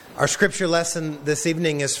Our scripture lesson this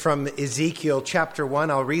evening is from Ezekiel chapter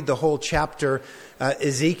 1. I'll read the whole chapter.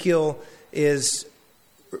 Ezekiel is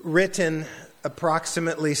written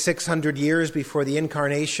approximately 600 years before the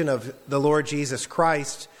incarnation of the Lord Jesus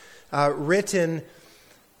Christ, written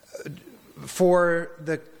for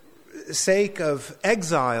the sake of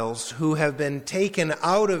exiles who have been taken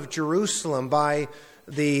out of Jerusalem by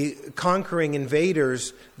the conquering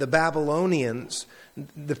invaders, the Babylonians.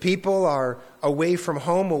 The people are away from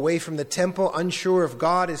home, away from the temple, unsure if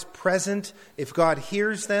God is present, if God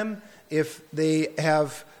hears them, if they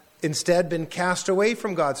have instead been cast away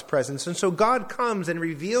from God's presence. And so God comes and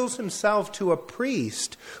reveals himself to a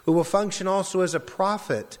priest who will function also as a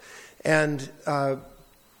prophet and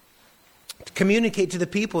communicate to the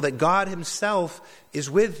people that God himself is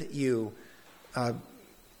with you, and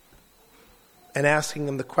asking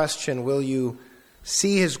them the question, will you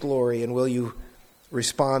see his glory and will you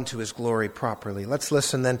respond to his glory properly? Let's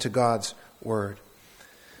listen then to God's word.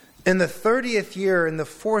 In the 30th year, in the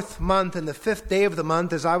 4th month, in the 5th day of the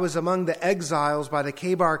month, as I was among the exiles by the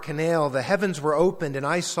Kebar Canal, the heavens were opened, and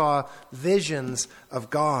I saw visions of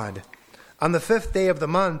God. On the 5th day of the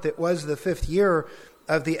month, it was the 5th year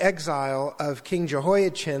of the exile of King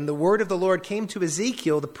Jehoiachin, the word of the Lord came to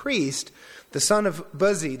Ezekiel, the priest, the son of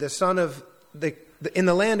Buzi, the son of in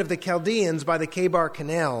the land of the Chaldeans by the Kebar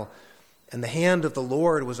Canal, and the hand of the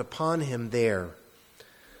Lord was upon him there.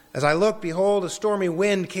 As I looked, behold, a stormy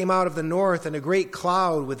wind came out of the north, and a great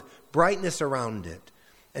cloud with brightness around it,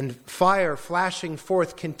 and fire flashing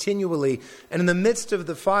forth continually, and in the midst of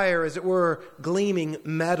the fire, as it were, gleaming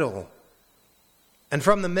metal. And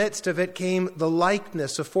from the midst of it came the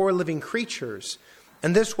likeness of 4 living creatures,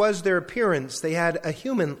 and this was their appearance. They had a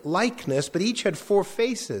human likeness, but each had 4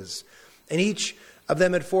 faces, and each of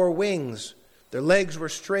them had 4 wings. Their legs were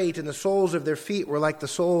straight, and the soles of their feet were like the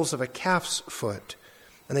soles of a calf's foot,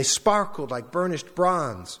 and they sparkled like burnished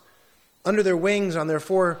bronze. Under their wings, on their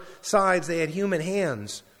 4 sides, they had human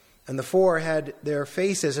hands, and the 4 had their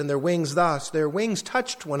faces and their wings thus. Their wings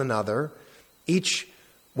touched one another. Each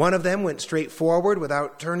one of them went straight forward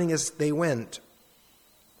without turning as they went.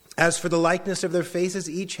 As for the likeness of their faces,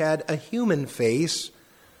 each had a human face.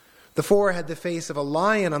 The 4 had the face of a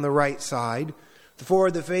lion on the right side, the 4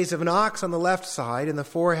 had the face of an ox on the left side, and the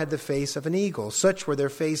 4 had the face of an eagle. Such were their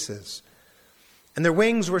faces. And their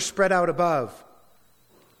wings were spread out above.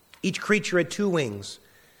 Each creature had 2 wings,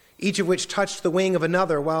 each of which touched the wing of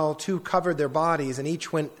another, while 2 covered their bodies, and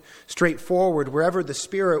each went straight forward. Wherever the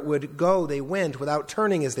Spirit would go, they went, without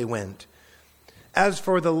turning as they went. As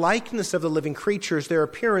for the likeness of the living creatures, their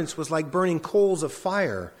appearance was like burning coals of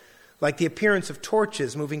fire, like the appearance of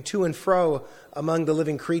torches moving to and fro among the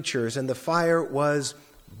living creatures, and the fire was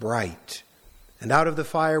bright. And out of the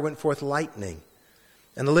fire went forth lightning,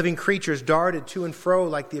 and the living creatures darted to and fro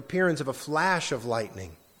like the appearance of a flash of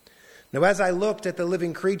lightning. Now as I looked at the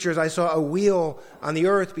living creatures, I saw a wheel on the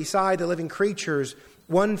earth beside the living creatures,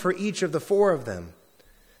 one for each of the 4 of them.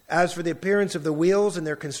 As for the appearance of the wheels and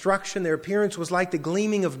their construction, their appearance was like the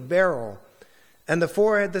gleaming of beryl, and the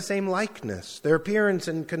 4 had the same likeness, their appearance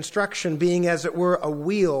and construction being as it were a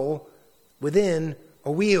wheel within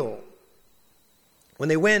a wheel. When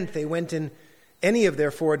they went in any of their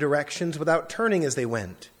 4 directions without turning as they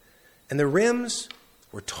went. And the rims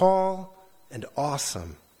were tall and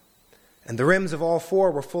awesome. And the rims of all 4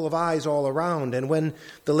 were full of eyes all around. And when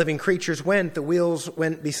the living creatures went, the wheels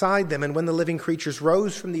went beside them. And when the living creatures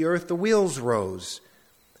rose from the earth, the wheels rose.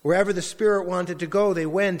 Wherever the Spirit wanted to go, they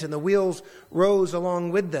went, and the wheels rose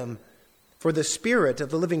along with them. For the spirit of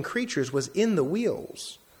the living creatures was in the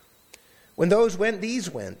wheels. When those went, these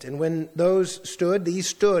went. And when those stood, these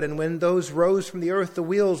stood. And when those rose from the earth, the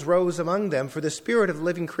wheels rose among them. For the spirit of the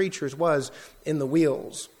living creatures was in the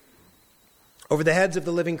wheels. Over the heads of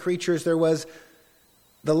the living creatures there was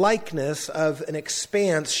the likeness of an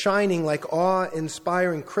expanse shining like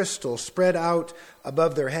awe-inspiring crystal spread out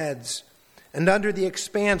above their heads. And under the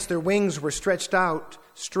expanse their wings were stretched out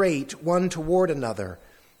straight, one toward another.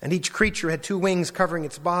 And each creature had 2 wings covering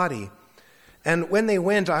its body. And when they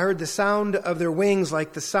went, I heard the sound of their wings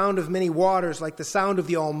like the sound of many waters, like the sound of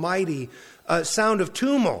the Almighty, a sound of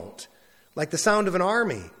tumult, like the sound of an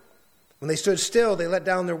army. When they stood still, they let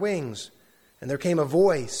down their wings. And there came a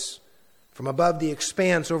voice from above the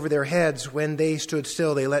expanse over their heads. When they stood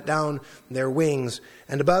still, they let down their wings.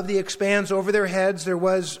 And above the expanse over their heads there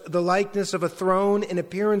was the likeness of a throne in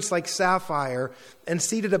appearance like sapphire. And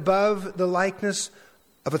seated above the likeness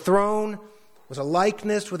of a throne was a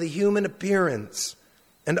likeness with a human appearance.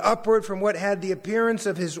 And upward from what had the appearance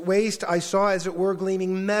of his waist I saw as it were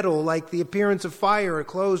gleaming metal, like the appearance of fire,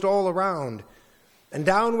 enclosed all around. And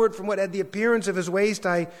downward from what had the appearance of his waist,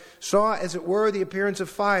 I saw, as it were, the appearance of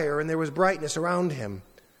fire, and there was brightness around him.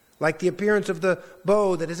 Like the appearance of the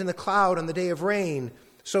bow that is in the cloud on the day of rain,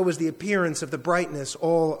 so was the appearance of the brightness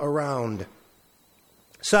all around.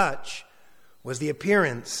 Such was the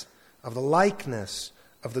appearance of the likeness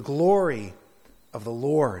of the glory of the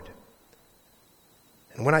Lord.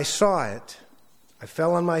 And when I saw it, I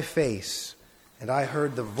fell on my face, and I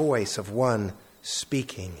heard the voice of one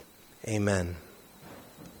speaking. Amen.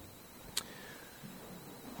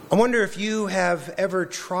 I wonder if you have ever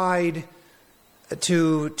tried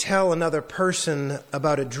to tell another person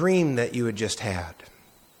about a dream that you had just had.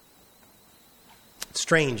 It's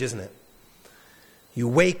strange, isn't it? You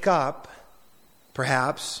wake up,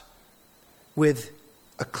 perhaps, with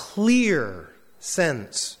a clear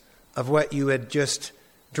sense of what you had just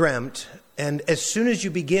dreamt, and as soon as you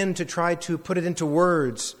begin to try to put it into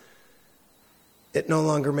words, it no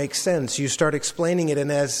longer makes sense. You start explaining it,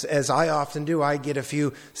 and as I often do, I get a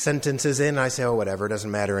few sentences in, and I say, oh, whatever, it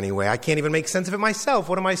doesn't matter anyway. I can't even make sense of it myself.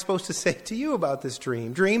 What am I supposed to say to you about this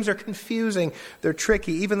dream? Dreams are confusing. They're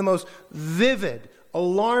tricky. Even the most vivid,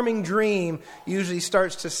 alarming dream usually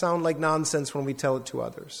starts to sound like nonsense when we tell it to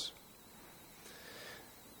others.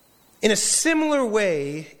 In a similar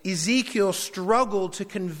way, Ezekiel struggled to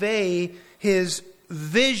convey his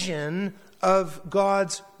vision of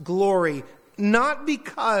God's glory, not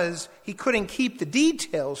because he couldn't keep the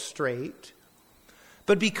details straight,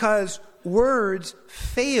 but because words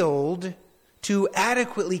failed to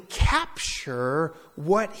adequately capture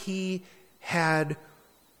what he had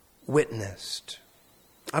witnessed.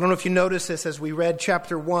 I don't know if you noticed this as we read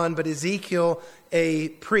chapter 1, but Ezekiel, a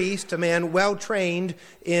priest, a man well-trained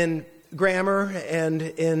in grammar and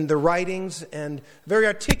in the writings, and a very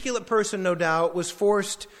articulate person, no doubt, was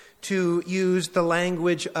forced to use the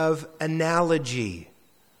language of analogy.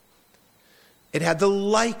 It had the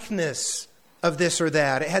likeness of this or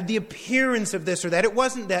that. It had the appearance of this or that. It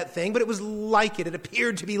wasn't that thing, but it was like it. It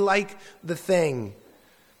appeared to be like the thing.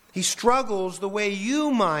 He struggles the way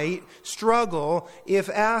you might struggle if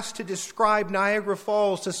asked to describe Niagara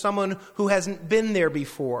Falls to someone who hasn't been there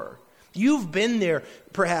before. You've been there,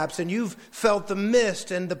 perhaps, and you've felt the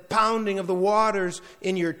mist and the pounding of the waters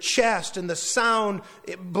in your chest and the sound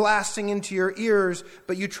blasting into your ears,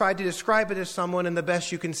 but you tried to describe it to someone, and the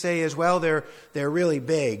best you can say is, well, they're really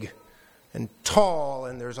big and tall,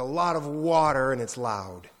 and there's a lot of water, and it's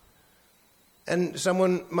loud. And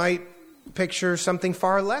someone might picture something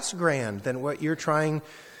far less grand than what you're trying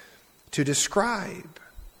to describe.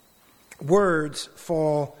 Words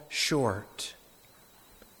fall short.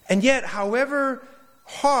 And yet, however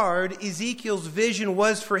hard Ezekiel's vision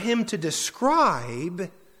was for him to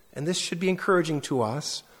describe, and this should be encouraging to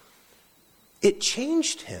us, it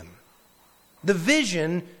changed him. The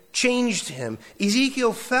vision changed him.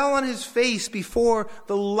 Ezekiel fell on his face before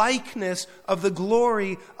the likeness of the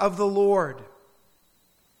glory of the Lord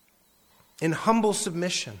in humble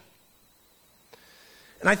submission.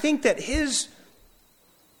 And I think that his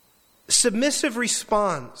submissive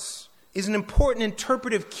response is an important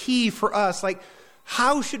interpretive key for us. Like,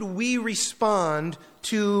 how should we respond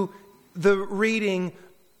to the reading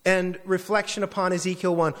and reflection upon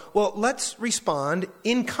Ezekiel 1? Well, let's respond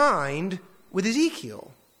in kind with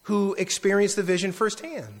Ezekiel, who experienced the vision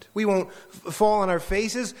firsthand. We won't fall on our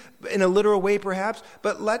faces in a literal way, perhaps,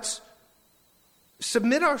 but let's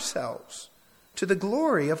submit ourselves to the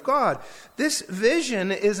glory of God. This vision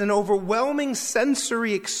is an overwhelming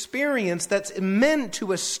sensory experience that's meant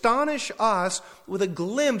to astonish us with a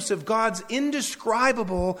glimpse of God's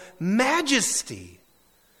indescribable majesty.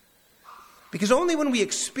 Because only when we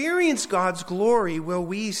experience God's glory will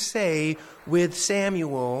we say with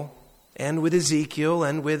Samuel and with Ezekiel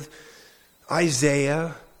and with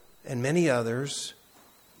Isaiah and many others,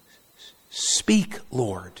 "Speak,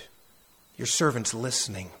 Lord, your servant's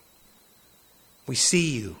listening. We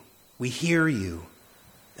see you, we hear you,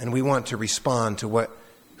 and we want to respond to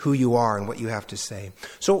who you are and what you have to say."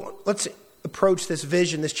 So let's approach this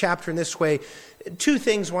vision, this chapter in this way. Two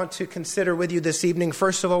things I want to consider with you this evening.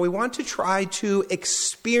 First of all, we want to try to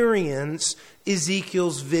experience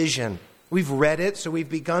Ezekiel's vision. We've read it, so we've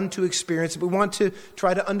begun to experience it. We want to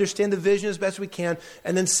try to understand the vision as best we can.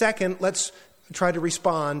 And then second, let's try to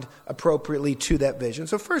respond appropriately to that vision.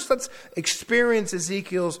 So first, let's experience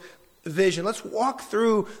Ezekiel's vision. Let's walk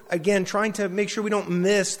through, again, trying to make sure we don't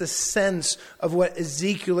miss the sense of what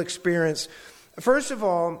Ezekiel experienced. First of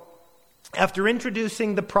all, after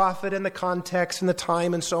introducing the prophet and the context and the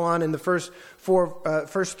time and so on in the first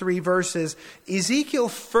three verses, Ezekiel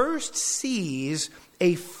first sees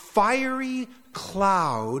a fiery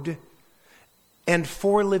cloud and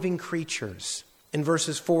 4 living creatures. in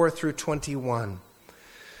verses 4 through 21.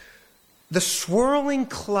 The swirling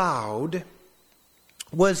cloud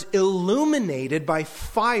was illuminated by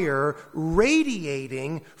fire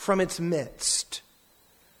radiating from its midst.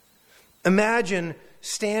 Imagine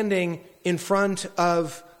standing in front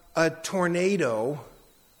of a tornado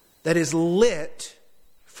that is lit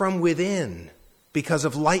from within because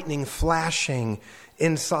of lightning flashing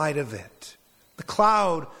inside of it. The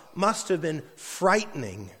cloud must have been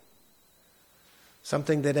frightening.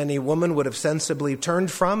 Something that any woman would have sensibly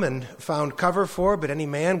turned from and found cover for, but any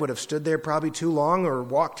man would have stood there probably too long or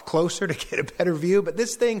walked closer to get a better view. But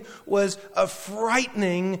this thing was a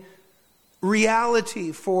frightening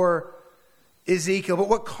reality for Ezekiel. But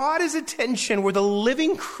what caught his attention were the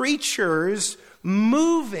living creatures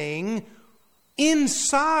moving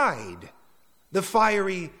inside the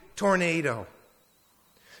fiery tornado.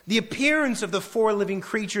 The appearance of the four living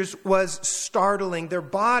creatures was startling. Their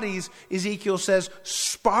bodies, Ezekiel says,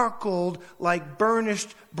 sparkled like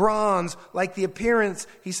burnished bronze, like the appearance,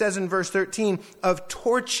 he says in verse 13, of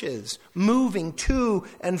torches moving to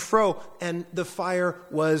and fro. And the fire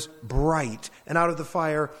was bright, and out of the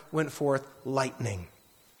fire went forth lightning.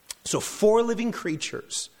 So four living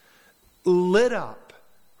creatures lit up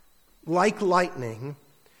like lightning,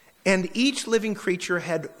 and each living creature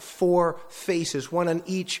had four faces, one on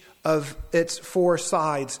each of its four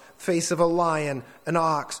sides: face of a lion, an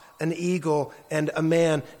ox, an eagle, and a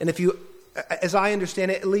man. And if you, as I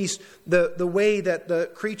understand it, at least the way that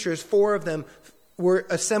the creatures, four of them, were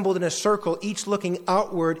assembled in a circle, each looking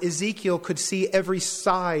outward, Ezekiel could see every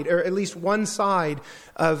side, or at least one side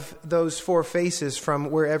of those four faces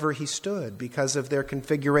from wherever he stood, because of their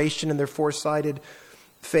configuration and their four-sided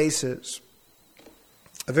faces.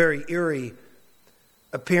 A very eerie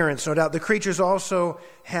appearance, no doubt. The creatures also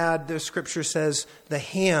had, the scripture says, the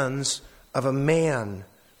hands of a man.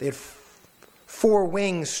 They had four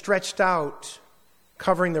wings stretched out,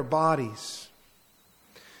 covering their bodies.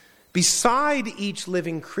 Beside each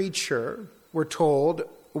living creature, we're told,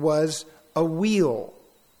 was a wheel,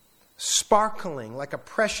 sparkling like a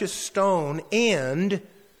precious stone and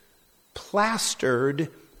plastered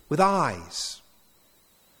with eyes.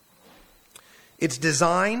 Its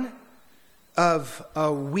design of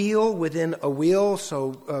a wheel within a wheel,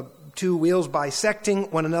 so two wheels bisecting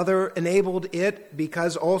one another, enabled it,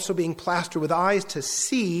 because also being plastered with eyes, to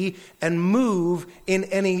see and move in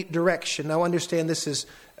any direction. Now understand, this is,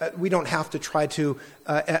 we don't have to try to,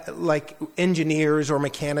 like engineers or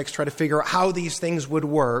mechanics, try to figure out how these things would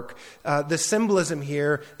work. The symbolism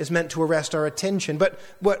here is meant to arrest our attention. But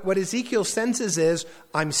what Ezekiel senses is,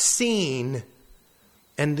 I'm seeing,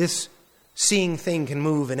 and this seeing thing can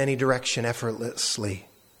move in any direction effortlessly.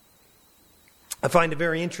 I find it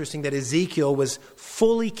very interesting that Ezekiel was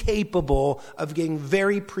fully capable of getting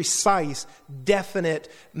very precise, definite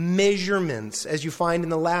measurements, as you find in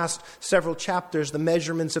the last several chapters, the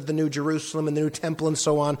measurements of the New Jerusalem and the New Temple and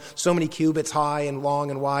so on, so many cubits high and long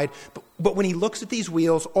and wide. But when he looks at these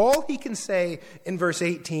wheels, all he can say in verse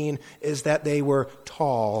 18 is that they were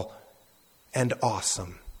tall and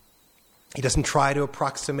awesome. He doesn't try to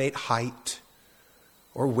approximate height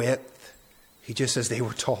or width. He just says they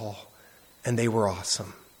were tall and they were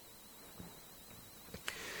awesome.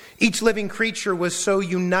 Each living creature was so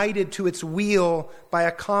united to its wheel by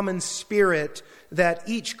a common spirit that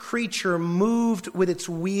each creature moved with its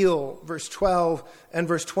wheel. Verse 12 and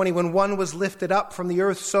verse 20, when one was lifted up from the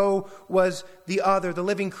earth, so was the other. The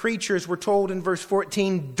living creatures, we're told in verse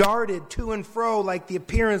 14, darted to and fro like the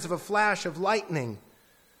appearance of a flash of lightning.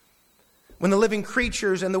 When the living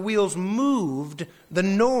creatures and the wheels moved, the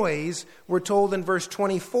noise, we're told in verse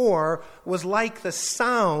 24, was like the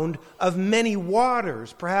sound of many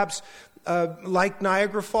waters, perhaps like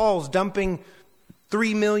Niagara Falls dumping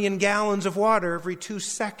 3 million gallons of water every 2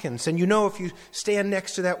 seconds. And you know, if you stand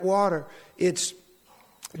next to that water, it's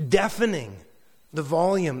deafening, the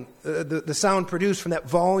volume, the sound produced from that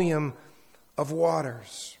volume of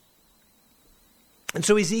waters. And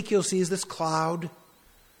so Ezekiel sees this cloud,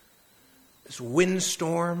 this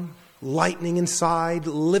windstorm, lightning inside,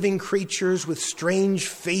 living creatures with strange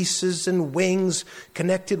faces and wings,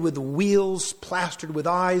 connected with wheels, plastered with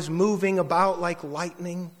eyes, moving about like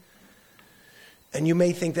lightning. And you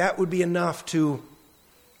may think that would be enough to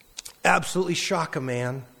absolutely shock a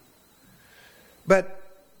man. But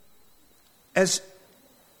as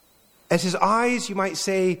his eyes, you might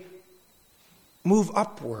say, move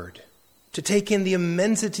upward to take in the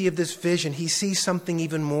immensity of this vision, he sees something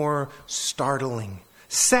even more startling.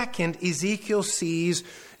 Second, Ezekiel sees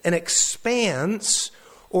an expanse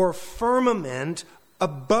or firmament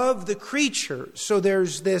above the creature. So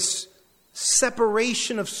there's this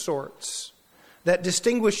separation of sorts. that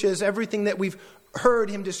distinguishes everything that we've heard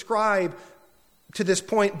him describe to this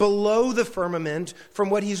point below the firmament from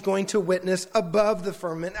what he's going to witness above the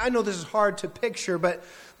firmament. I know this is hard to picture, but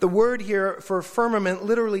the word here for firmament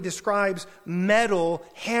literally describes metal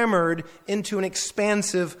hammered into an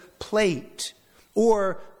expansive plate.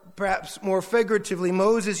 Or perhaps more figuratively,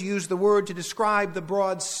 Moses used the word to describe the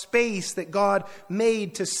broad space that God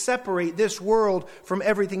made to separate this world from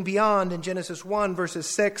everything beyond in Genesis 1, verses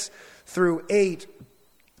 6 through 8.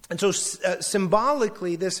 And so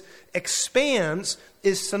symbolically, this expanse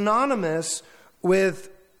is synonymous with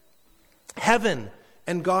heaven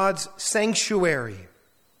and God's sanctuary.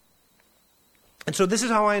 And so this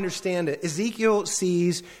is how I understand it. Ezekiel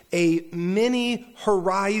sees a mini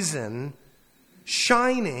horizon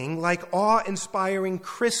shining like awe-inspiring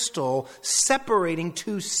crystal, separating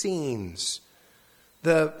two scenes.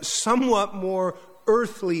 The somewhat more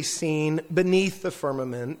earthly scene beneath the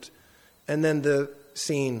firmament, and then the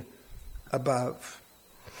scene above.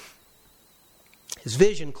 His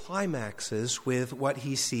vision climaxes with what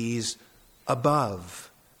he sees above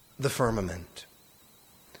the firmament.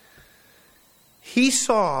 He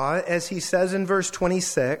saw, as he says in verse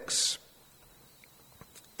 26,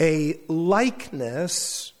 a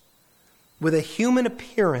likeness with a human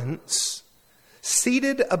appearance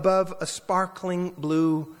seated above a sparkling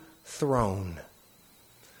blue throne.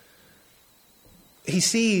 He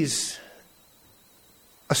sees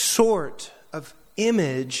a sort of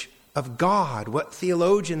image of God, what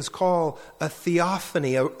theologians call a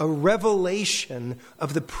theophany, a revelation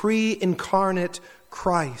of the pre-incarnate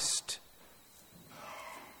Christ.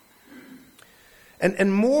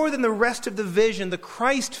 And more than the rest of the vision, the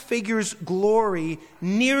Christ figure's glory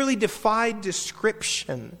nearly defied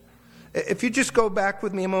description. If you just go back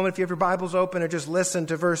with me a moment, if you have your Bibles open, or just listen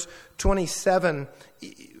to verse 27,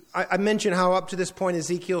 I mentioned how up to this point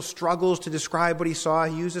Ezekiel struggles to describe what he saw.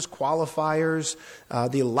 He uses qualifiers,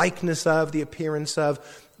 the likeness of, the appearance of.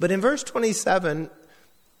 But in verse 27,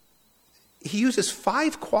 he uses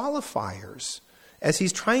 5 qualifiers as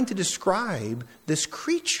he's trying to describe this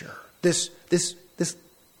creature, this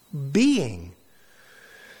being.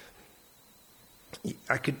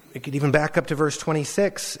 I could even back up to verse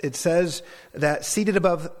 26. It says that seated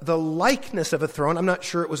above the likeness of a throne, I'm not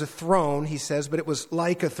sure it was a throne, he says, but it was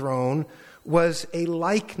like a throne, was a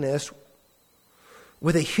likeness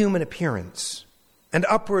with a human appearance, and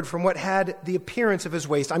upward from what had the appearance of his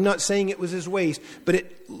waist. I'm not saying it was his waist, but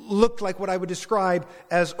it looked like what I would describe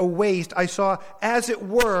as a waist. I saw, as it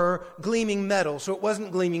were, gleaming metal. So it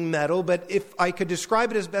wasn't gleaming metal, but if I could describe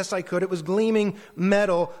it as best I could, it was gleaming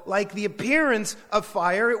metal, like the appearance of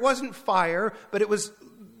fire. It wasn't fire, but it was,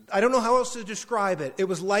 I don't know how else to describe it. It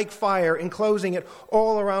was like fire, enclosing it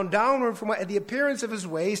all around, downward from what had the appearance of his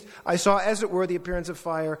waist. I saw, as it were, the appearance of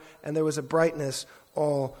fire, and there was a brightness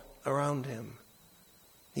all around him.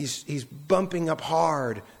 He's bumping up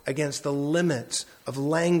hard against the limits of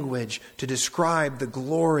language to describe the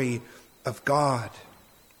glory of God.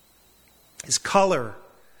 His color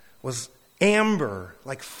was amber,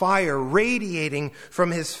 like fire, radiating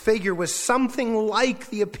from his figure was something like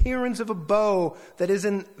the appearance of a bow that is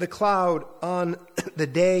in the cloud on the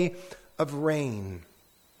day of rain.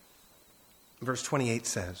 Verse 28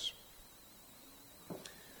 says,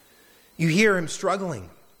 you hear him struggling,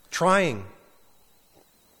 trying,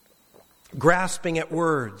 grasping at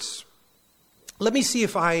words. Let me see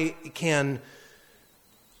if I can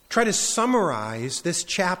try to summarize this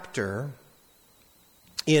chapter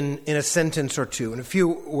in a sentence or two, in a few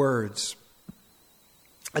words.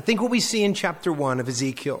 I think what we see in chapter 1 of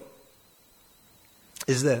Ezekiel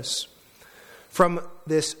is this. From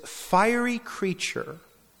this fiery creature,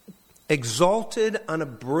 exalted on a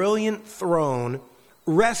brilliant throne,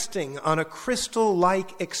 resting on a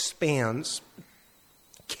crystal-like expanse,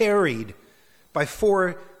 carried by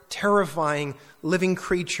 4 terrifying living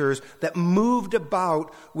creatures that moved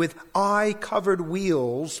about with eye-covered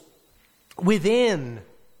wheels within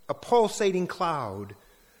a pulsating cloud,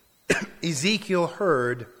 Ezekiel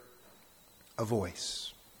heard a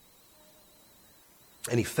voice.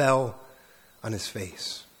 And he fell on his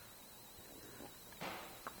face.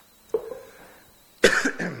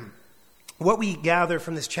 What we gather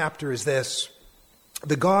from this chapter is this.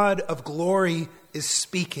 The God of glory is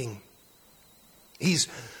speaking. He's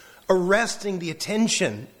arresting the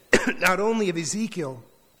attention not only of Ezekiel,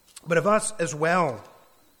 but of us as well.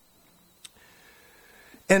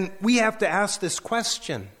 And we have to ask this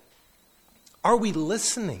question. Are we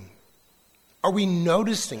listening? Are we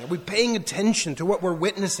noticing? Are we paying attention to what we're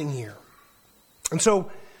witnessing here? And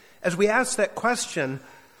so, as we ask that question,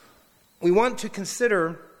 we want to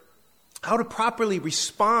consider how to properly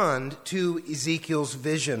respond to Ezekiel's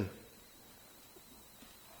vision.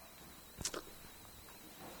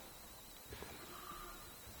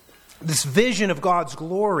 This vision of God's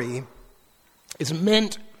glory is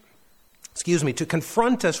meant, to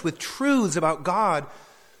confront us with truths about God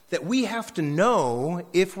that we have to know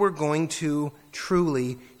if we're going to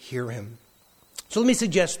truly hear him. So let me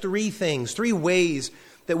suggest three ways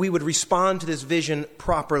that we would respond to this vision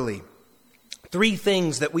properly. 3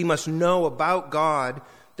 things that we must know about God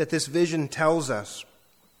that this vision tells us.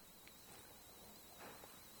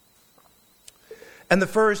 And the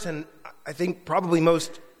first, and I think probably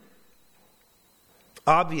most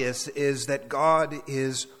obvious, is that God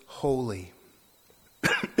is holy.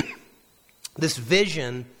 This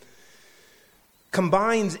vision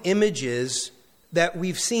combines images that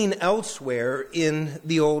we've seen elsewhere in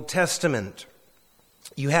the Old Testament.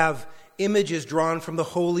 You have images drawn from the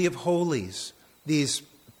Holy of Holies, these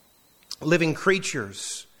living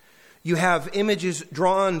creatures. You have images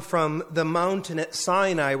drawn from the mountain at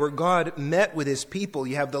Sinai where God met with his people.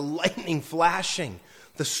 You have the lightning flashing,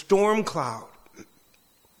 the storm cloud,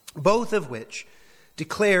 both of which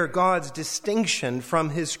declare God's distinction from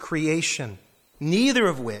his creation, neither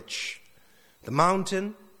of which, the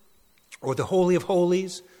mountain or the Holy of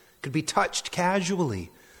Holies, could be touched casually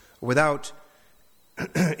without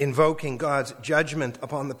invoking God's judgment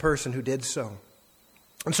upon the person who did so.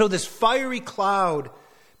 And so this fiery cloud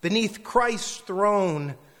beneath Christ's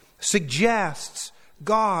throne suggests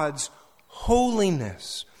God's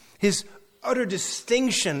holiness, his utter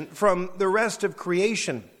distinction from the rest of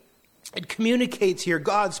creation. It communicates here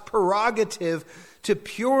God's prerogative to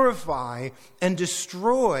purify and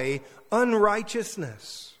destroy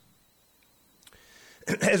unrighteousness.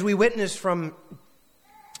 As we witnessed from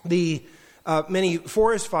the many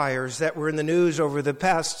forest fires that were in the news over the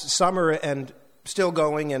past summer and still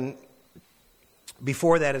going, and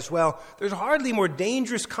before that as well, there's hardly more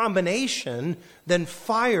dangerous combination than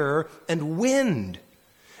fire and wind.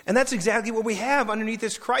 And that's exactly what we have underneath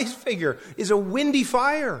this Christ figure, is a windy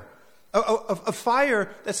fire. A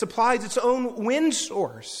fire that supplies its own wind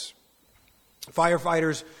source.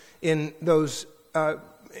 Firefighters in those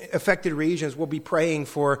affected regions will be praying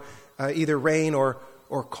for either rain or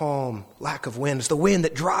calm, lack of wind. It's the wind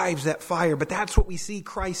that drives that fire. But that's what we see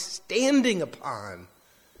Christ standing upon,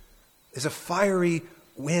 is a fiery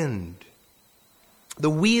wind. The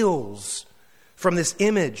wheels from this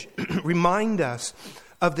image remind us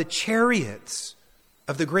of the chariots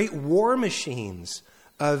of the great war machines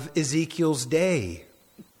of Ezekiel's day.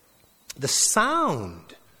 The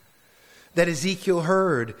sound that Ezekiel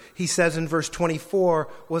heard, he says in verse 24,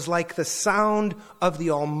 was like the sound of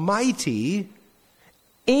the Almighty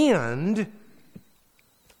and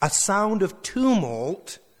a sound of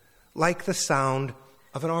tumult like the sound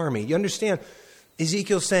of an army. You understand?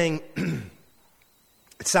 Ezekiel's saying,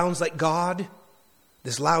 it sounds like God.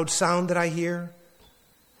 This loud sound that I hear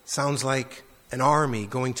sounds like an army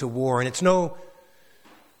going to war. And it's no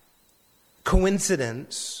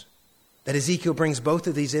coincidence that Ezekiel brings both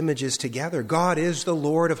of these images together. God is the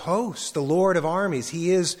Lord of hosts, the Lord of armies. He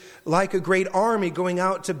is like a great army going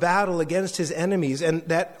out to battle against his enemies. And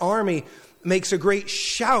that army makes a great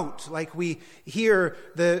shout, like we hear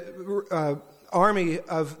the army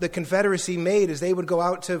of the Confederacy made as they would go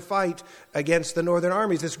out to fight against the northern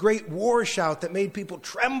armies. This great war shout that made people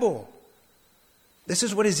tremble. This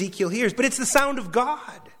is what Ezekiel hears. But it's the sound of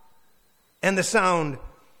God and the sound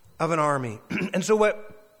of an army. And so what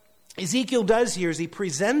Ezekiel does here is he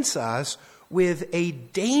presents us with a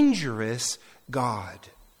dangerous God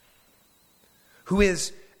who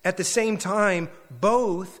is at the same time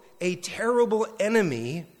both a terrible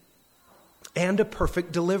enemy and a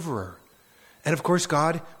perfect deliverer. And of course,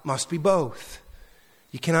 God must be both.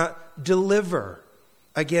 You cannot deliver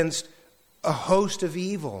against a host of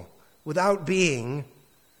evil without being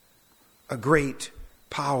a great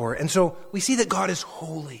power. And so we see that God is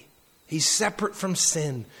holy. He's separate from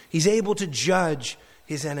sin. He's able to judge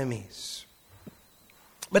his enemies.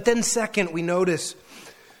 But then second, we notice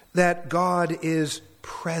that God is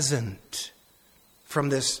present from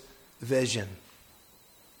this vision.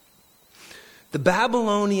 The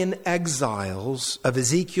Babylonian exiles of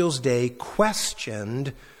Ezekiel's day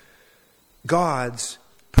questioned God's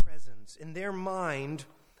presence. In their mind,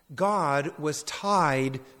 God was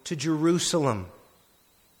tied to Jerusalem,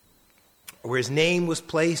 where his name was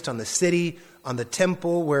placed on the city, on the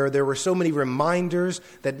temple, where there were so many reminders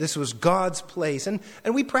that this was God's place. And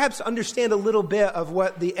we perhaps understand a little bit of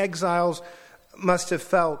what the exiles must have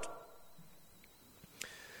felt.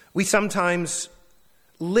 We sometimes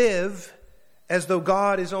live as though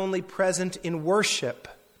God is only present in worship,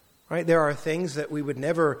 Right? There are things that we would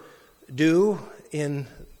never do in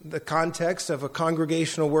the context of a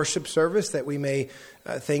congregational worship service that we may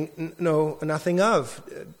know nothing of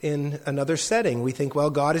in another setting. We think, well,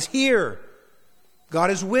 God is here.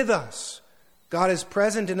 God is with us. God is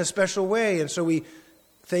present in a special way. And so we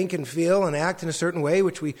think and feel and act in a certain way,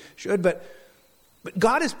 which we should. But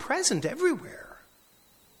God is present everywhere.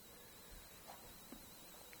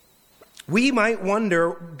 We might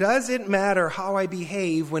wonder, does it matter how I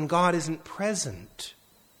behave when God isn't present?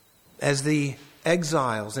 As the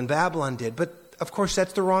exiles in Babylon did. But of course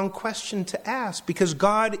that's the wrong question to ask, because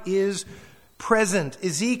God is present.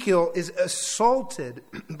 Ezekiel is assaulted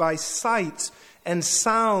by sights and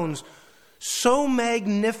sounds so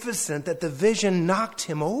magnificent that the vision knocked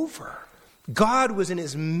him over. God was in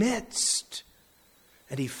his midst,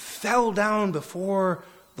 and he fell down before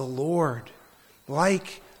the Lord,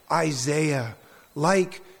 like Isaiah,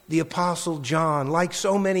 like the Apostle John, like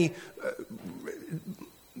so many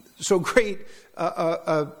so great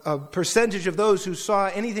a percentage of those who saw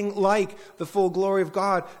anything like the full glory of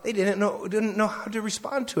God, they didn't know how to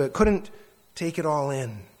respond to it, couldn't take it all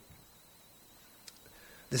in.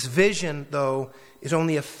 This vision, though, is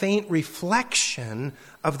only a faint reflection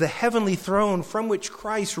of the heavenly throne from which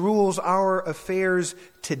Christ rules our affairs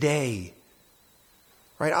today.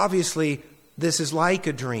 Right? Obviously, this is like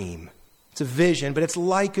a dream. It's a vision, but it's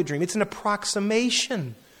like a dream. It's an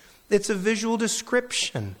approximation. It's a visual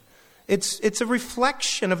description. It's a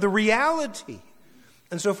reflection of the reality.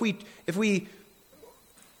 And so if we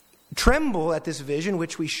tremble at this vision,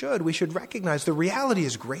 which we should recognize the reality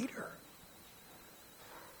is greater.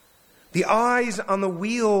 The eyes on the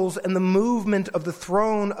wheels and the movement of the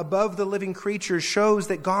throne above the living creatures shows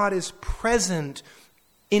that God is present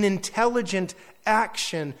in intelligent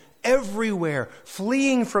action everywhere.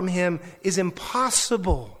 Fleeing from him is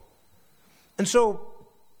impossible. And so,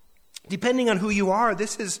 depending on who you are,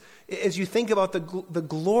 this is, as you think about the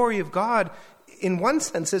glory of God, in one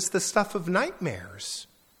sense, it's the stuff of nightmares.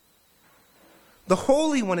 The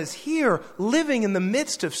Holy One is here, living in the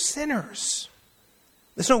midst of sinners.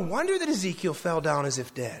 It's no wonder that Ezekiel fell down as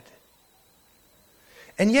if dead.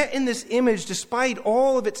 And yet in this image, despite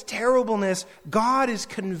all of its terribleness, God is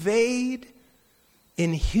conveyed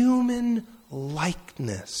in human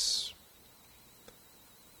likeness.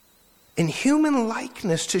 In human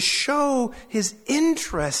likeness, to show his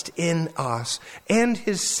interest in us and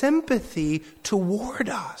his sympathy toward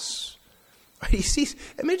us. He sees,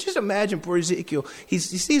 just imagine poor Ezekiel. He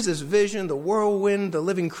sees this vision, the whirlwind, the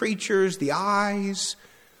living creatures, the eyes,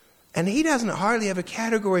 and he doesn't hardly have a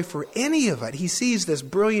category for any of it. He sees this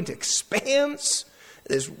brilliant expanse,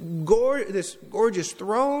 this gorgeous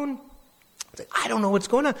throne. I don't know what's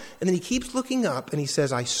going on. And then he keeps looking up and he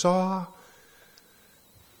says, I saw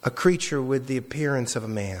a creature with the appearance of a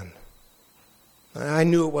man. I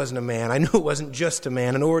knew it wasn't a man. I knew it wasn't just a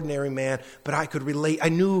man, an ordinary man, but I could relate. I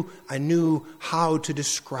knew how to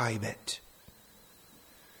describe it.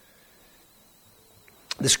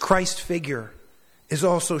 This Christ figure is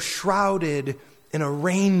also shrouded in a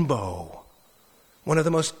rainbow, one of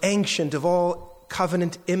the most ancient of all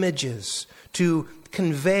covenant images, to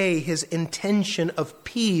convey his intention of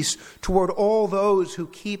peace toward all those who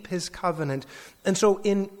keep his covenant. And so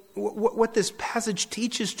what this passage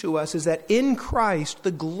teaches to us is that in Christ,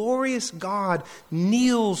 the glorious God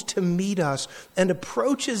kneels to meet us and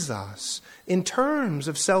approaches us in terms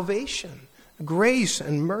of salvation, grace,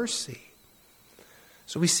 and mercy.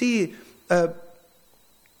 So we see a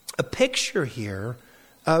picture here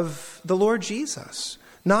of the Lord Jesus,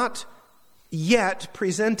 not yet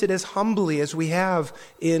presented as humbly as we have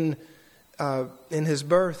in his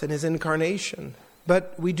birth and his incarnation,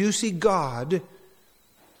 but we do see God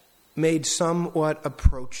made somewhat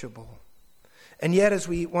approachable. And yet, as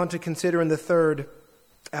we want to consider in the third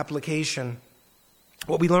application,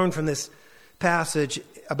 what we learn from this passage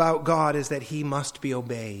about God is that he must be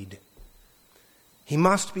obeyed. He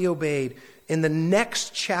must be obeyed. In the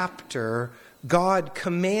next chapter, God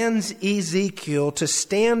commands Ezekiel to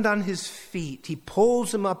stand on his feet. He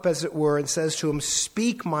pulls him up, as it were, and says to him,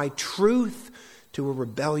 speak my truth to a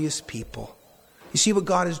rebellious people. You see what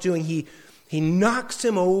God is doing? He knocks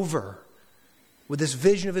him over with this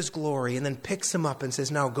vision of his glory and then picks him up and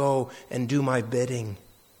says, now go and do my bidding.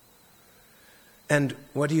 And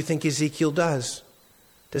what do you think Ezekiel does?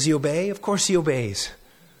 Does he obey? Of course he obeys.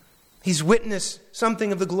 He's witnessed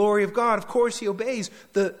something of the glory of God. Of course he obeys.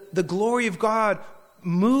 The glory of God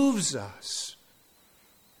moves us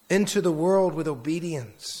into the world with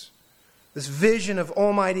obedience. This vision of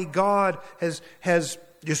Almighty God has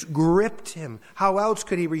just gripped him. How else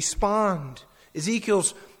could he respond?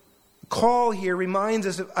 Ezekiel's call here reminds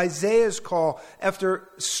us of Isaiah's call. After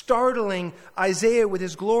startling Isaiah with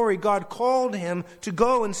his glory, God called him to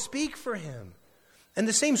go and speak for him. And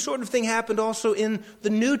the same sort of thing happened also in the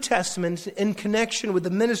New Testament in connection with the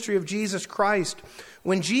ministry of Jesus Christ.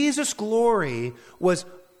 When Jesus' glory was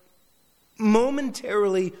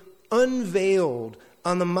momentarily unveiled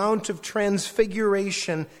on the Mount of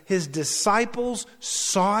Transfiguration, his disciples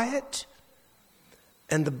saw it,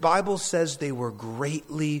 and the Bible says they were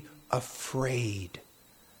greatly afraid.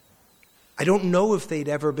 I don't know if they'd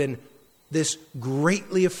ever been this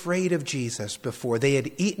greatly afraid of Jesus before. They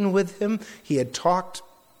had eaten with him. He had talked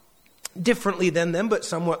differently than them, but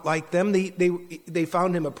somewhat like them. They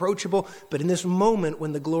found him approachable. But in this moment,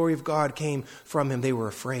 when the glory of God came from him, they were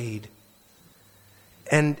afraid.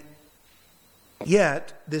 And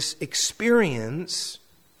yet, this experience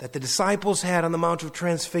that the disciples had on the Mount of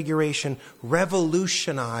Transfiguration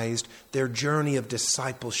revolutionized their journey of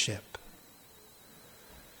discipleship.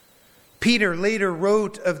 Peter later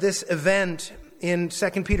wrote of this event in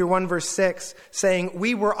 2 Peter 1 verse 6, saying,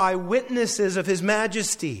 "We were eyewitnesses of his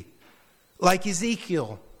majesty," like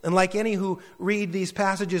Ezekiel, and like any who read these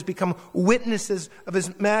passages become witnesses of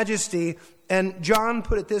his majesty. And John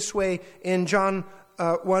put it this way in John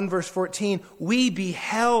 1 verse 14, "We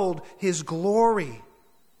beheld his glory."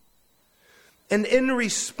 And in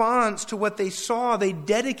response to what they saw, they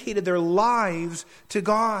dedicated their lives to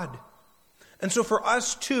God. And so for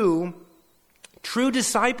us too, true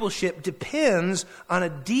discipleship depends on a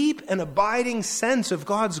deep and abiding sense of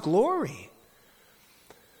God's glory.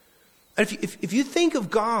 And if you think of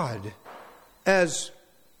God as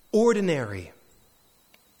ordinary,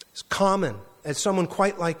 as common, as someone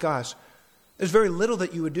quite like us, there's very little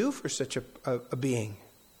that you would do for such a being.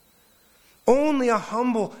 Only a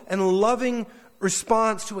humble and loving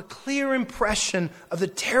response to a clear impression of the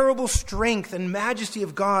terrible strength and majesty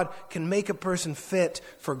of God can make a person fit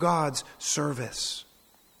for God's service.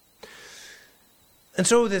 And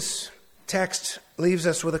so this text leaves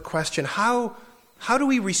us with a question. How do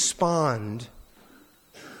we respond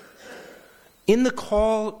in the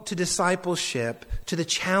call to discipleship to the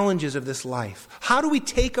challenges of this life? How do we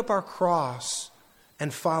take up our cross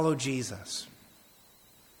and follow Jesus?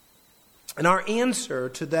 And our answer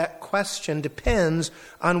to that question depends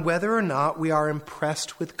on whether or not we are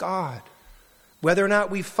impressed with God, whether or not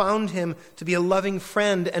we found him to be a loving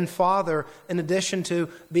friend and father in addition to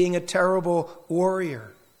being a terrible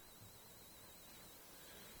warrior.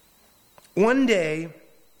 One day,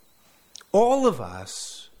 all of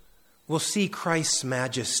us will see Christ's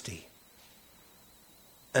majesty.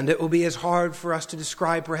 And it will be as hard for us to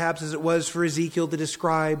describe perhaps as it was for Ezekiel to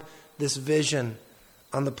describe this vision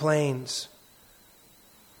on the plains.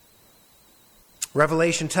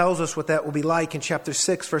 Revelation tells us what that will be like in chapter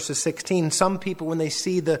 6, verses 16. Some people, when they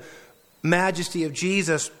see the majesty of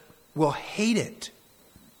Jesus, will hate it.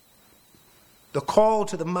 The call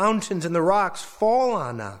to the mountains and the rocks fall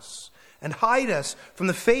on us and hide us from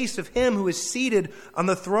the face of him who is seated on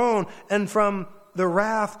the throne and from the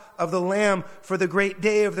wrath of the Lamb, for the great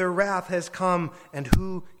day of their wrath has come, and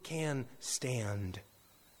who can stand?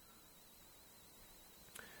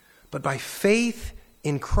 But by faith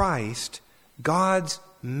in Christ, God's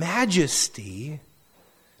majesty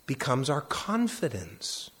becomes our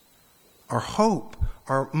confidence, our hope,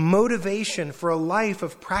 our motivation for a life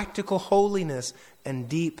of practical holiness and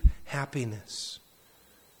deep happiness.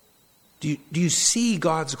 Do you see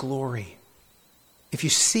God's glory? If you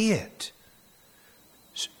see it,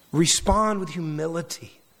 respond with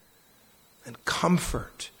humility and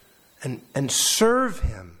comfort and serve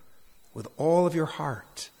him with all of your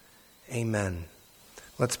heart. Amen.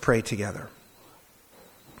 Let's pray together.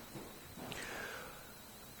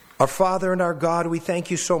 Our Father and our God, we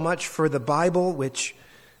thank you so much for the Bible, which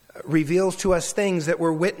reveals to us things that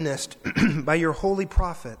were witnessed by your holy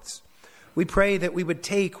prophets. We pray that we would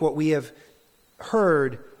take what we have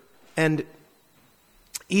heard and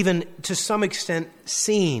even to some extent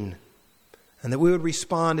seen, and that we would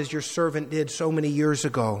respond as your servant did so many years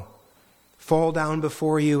ago, fall down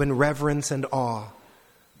before you in reverence and awe,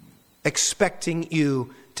 expecting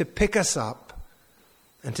you to pick us up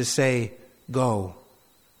and to say, go,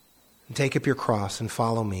 and take up your cross and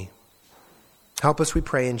follow me. Help us, we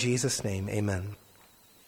pray, in Jesus' name. Amen.